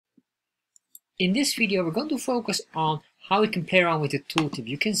In this video, we're going to focus on how we can play around with the tooltip.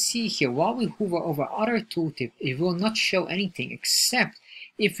 You can see here, while we hover over other tooltip, it will not show anything except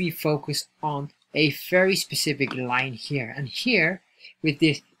if we focus on a very specific line here. And here, with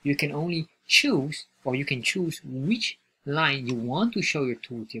this, you can only choose, or you can choose which line you want to show your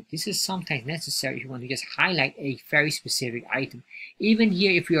tooltip. This is sometimes necessary if you want to just highlight a very specific item. Even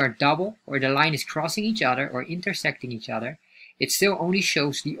here, if we are double, or the line is crossing each other, or intersecting each other, it still only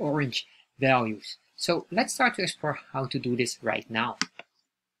shows the orange values. So let's start to explore how to do this right now.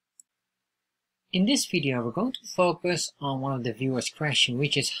 In this video, we're going to focus on one of the viewers' questions,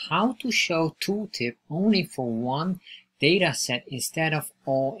 which is how to show tooltip only for one data set instead of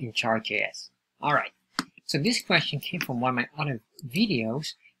all in Chart.js. Alright, so this question came from one of my other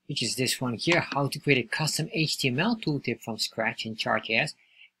videos, which is this one here, how to create a custom HTML tooltip from scratch in Chart.js.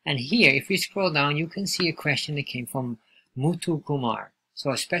 And here, if we scroll down, you can see a question that came from Muthu Kumar. So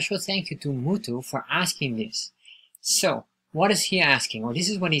a special thank you to Muthu for asking this. So what is he asking? Well, this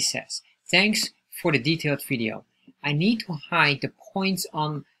is what he says. Thanks for the detailed video. I need to hide the points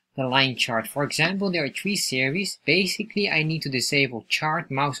on the line chart. For example, there are 3 series. Basically, I need to disable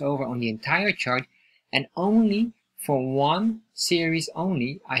chart mouse over on the entire chart, and only for one series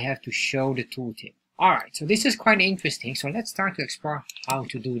only, I have to show the tooltip. Alright, so this is quite interesting. So let's start to explore how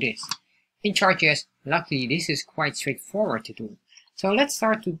to do this. In Chart.js, luckily, this is quite straightforward to do. So let's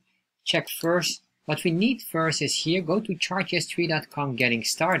start to check first. What we need first is here, go to chartjs3.com getting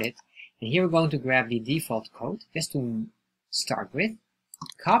started. And here we're going to grab the default code just to start with.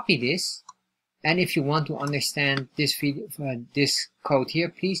 Copy this. And if you want to understand this video, this code here,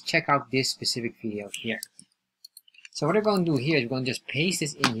 please check out this specific video here. So what we're going to do here is we're going to just paste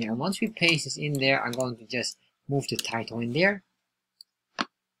this in here. And once we paste this in there, I'm going to just move the title in there.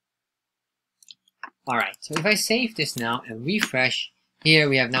 Alright, so if I save this now and refresh, here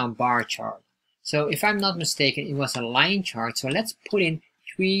we have now a bar chart. So if I'm not mistaken, it was a line chart. So let's put in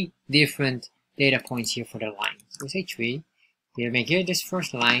 3 different data points here for the line. So we say 3. We'll make here this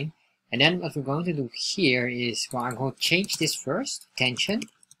first line. And then what we're going to do here is, well, I'm going to change this first, tension.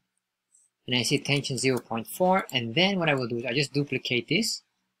 And I say tension 0.4. And then what I will do is I just duplicate this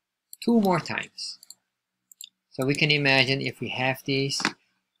 2 more times. So we can imagine if we have these.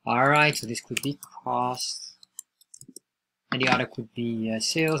 Alright, so this could be cost, and the other could be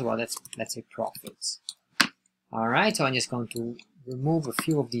sales. Well, let's say profits. Alright, so I'm just going to remove a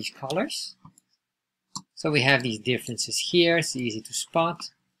few of these colors. So we have these differences here, it's easy to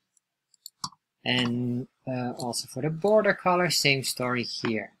spot. And also for the border color, same story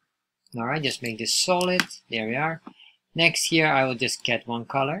here. Alright, just make this solid, there we are. Next here, I will just get one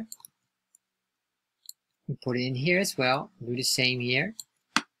color. And put it in here as well, do the same here.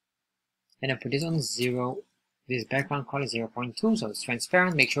 And I put this on 0, this background color 0.2, so it's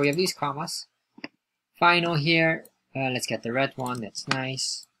transparent. Make sure you have these commas. Final here, let's get the red one, that's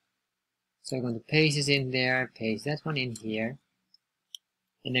nice. So we're going to paste this in there, paste that one in here.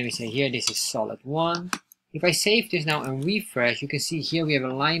 And then we say here, this is solid 1. If I save this now and refresh, you can see here we have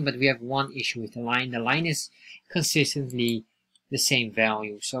a line, but we have one issue with the line. The line is consistently the same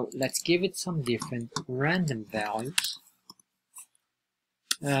value. So let's give it some different random values.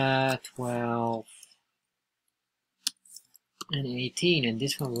 12 and 18, and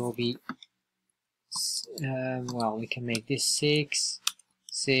this one will be well, we can make this 6.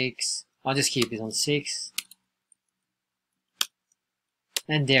 I'll just keep it on 6,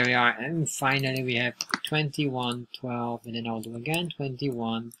 and there we are. And finally we have 21, 12, and then I'll do again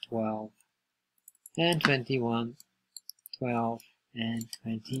 21, 12, and 21, 12, and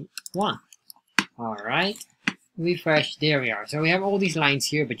 21. Alright, refresh, there we are. So we have all these lines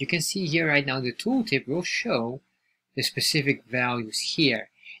here, but you can see here right now the tooltip will show the specific values here.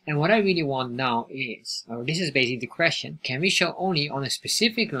 And what I really want now is, or this is basically the question, can we show only on a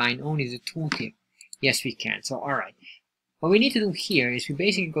specific line only the tooltip? Yes, we can. So alright, what we need to do here is we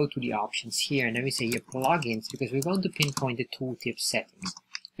basically go to the options here, and then we say here plugins, because we're going to pinpoint the tooltip settings.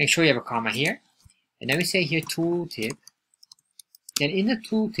 Make sure you have a comma here, and then we say here tooltip. Then in the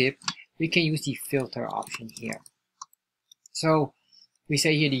tooltip we can use the filter option here. So we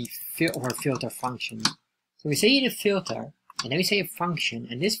say here the filter function. So we say here the filter, and then we say a function,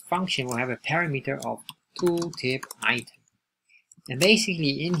 and this function will have a parameter of tooltip item. And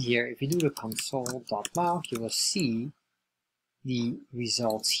basically in here, if you do the console.log, you will see the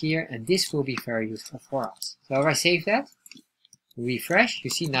results here, and this will be very useful for us. So if I save that, refresh, you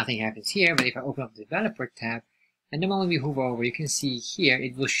see nothing happens here, but if I open up the developer tab, and the moment we hover over, you can see here,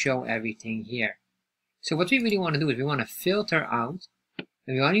 it will show everything here. So what we really want to do is we want to filter out,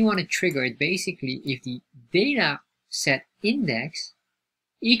 and we only want to trigger it basically if the data set index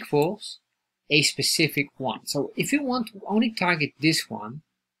equals a specific one. So if you want to only target this one,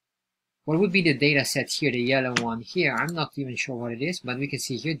 what would be the data set here, the yellow one here? I'm not even sure what it is, but we can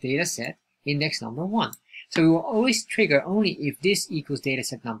see here data set index number 1. So we will always trigger only if this equals data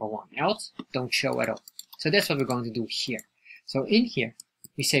set number 1, else don't show at all. So that's what we're going to do here. So in here,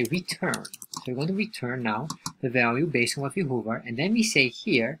 we say return. So we're going to return now the value based on what we hover, and then we say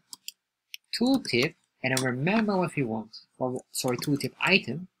here tooltip, and then remember what we want. Or, sorry, tooltip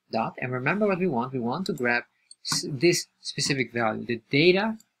item dot, and remember what we want. We want to grab this specific value, the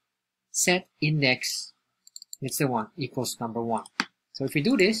data set index, it's the one, equals number 1. So if we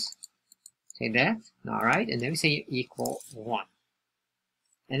do this, say that, alright, and then we say equal 1.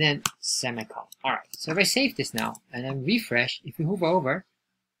 And then semicolon. Alright, so if I save this now, and then refresh, if we hover over,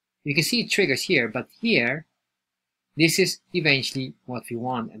 you can see it triggers here, but here, this is eventually what we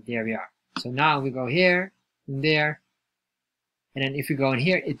want, and there we are. So now we go here, and there, and then if we go in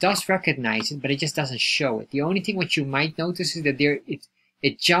here, it does recognize it, but it just doesn't show it. The only thing what you might notice is that there,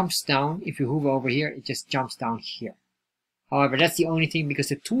 it jumps down. If you hover over here, it just jumps down here. However, that's the only thing, because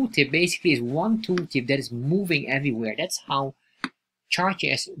the tooltip basically is one tooltip that is moving everywhere. That's how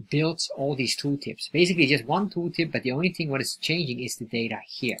Chart.js builds all these tooltips. Basically just one tooltip, but the only thing what is changing is the data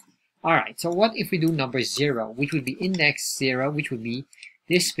here. Alright, so what if we do number 0, which would be index 0, which would be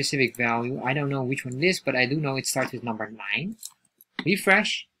this specific value. I don't know which one it is, but I do know it starts with number 9.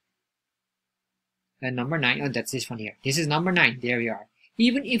 Refresh. And number 9, oh, that's this one here. This is number 9, there we are.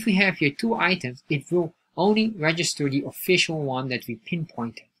 Even if we have here 2 items, it will only register the official one that we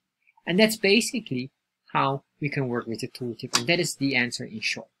pinpointed. And that's basically how we can work with the tooltip, and that is the answer in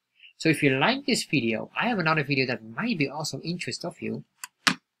short. So if you like this video, I have another video that might be also of interest of you,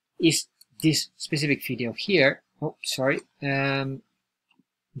 is this specific video here. Oh, sorry,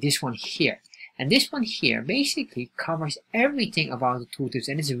 this one here. And this one here basically covers everything about the tooltips,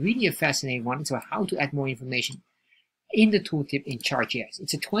 and it's really a fascinating one. It's about how to add more information in the tooltip in Chart.js.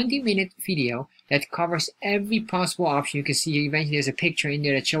 It's a 20-minute video that covers every possible option. You can see eventually there's a picture in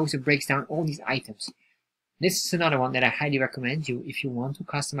there that shows and breaks down all these items. This is another one that I highly recommend you if you want to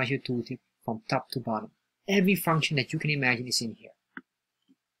customize your tooltip from top to bottom. Every function that you can imagine is in here.